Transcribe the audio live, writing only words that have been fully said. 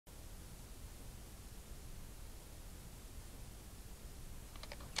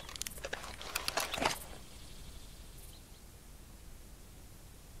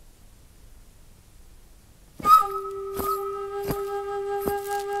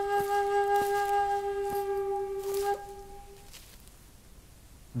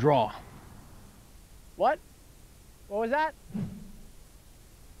Draw. What? What was that?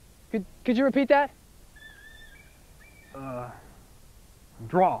 Could you repeat that?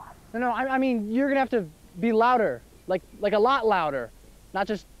 Draw. No, I mean, you're gonna have to be louder, like a lot louder. Don't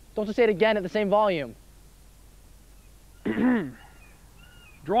just say it again at the same volume.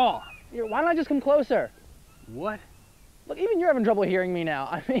 Draw. Why don't I just come closer? What? Look, even you're having trouble hearing me now.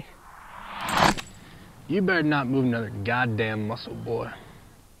 I mean... You better not move another goddamn muscle, boy.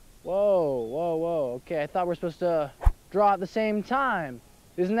 Whoa. Okay, I thought we're supposed to draw at the same time.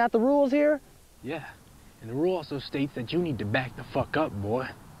 Isn't that the rules here? Yeah, and the rule also states that you need to back the fuck up, boy.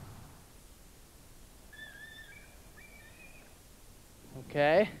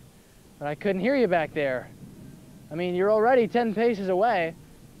 Okay, but I couldn't hear you back there. I mean, you're already 10 paces away.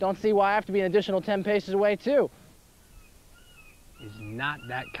 Don't see why I have to be an additional 10 paces away, too. It's not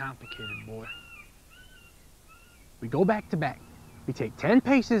that complicated, boy. We go back to back. We take 10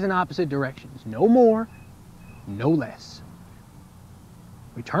 paces in opposite directions. No more, no less.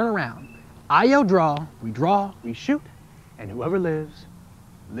 We turn around. I yell draw, we shoot, and whoever lives,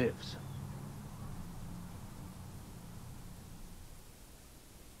 lives.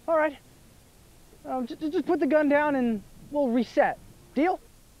 All right. Just put the gun down and we'll reset. Deal?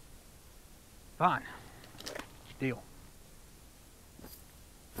 Fine. Deal.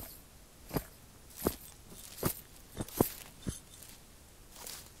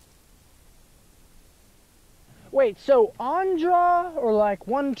 Wait, so on draw, or like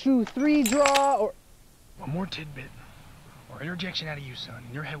 1, 2, 3 draw, or... One more tidbit, or interjection out of you, son,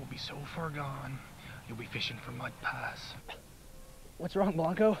 and your head will be so far gone, you'll be fishing for mud pies. What's wrong,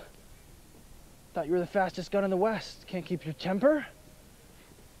 Blanco? Thought you were the fastest gun in the West. Can't keep your temper?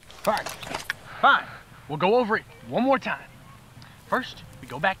 Fine. We'll go over it one more time. First, we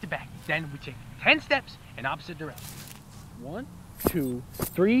go back to back. Then we take 10 steps in opposite directions. 1, 2,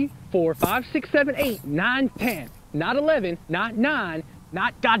 3, 4, 5, 6, 7, 8, 9, 10. Not 11, not 9,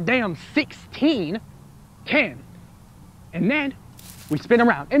 not goddamn 16, 10. And then we spin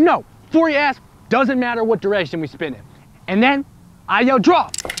around. And no, before you ask, doesn't matter what direction we spin in. And then I yell draw.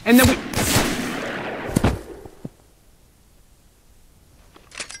 And then we...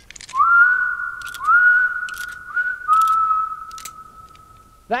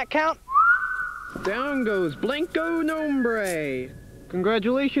 That count? Down goes Blanco Nombre.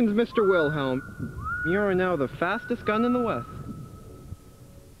 Congratulations, Mr. Wilhelm. You are now the fastest gun in the West.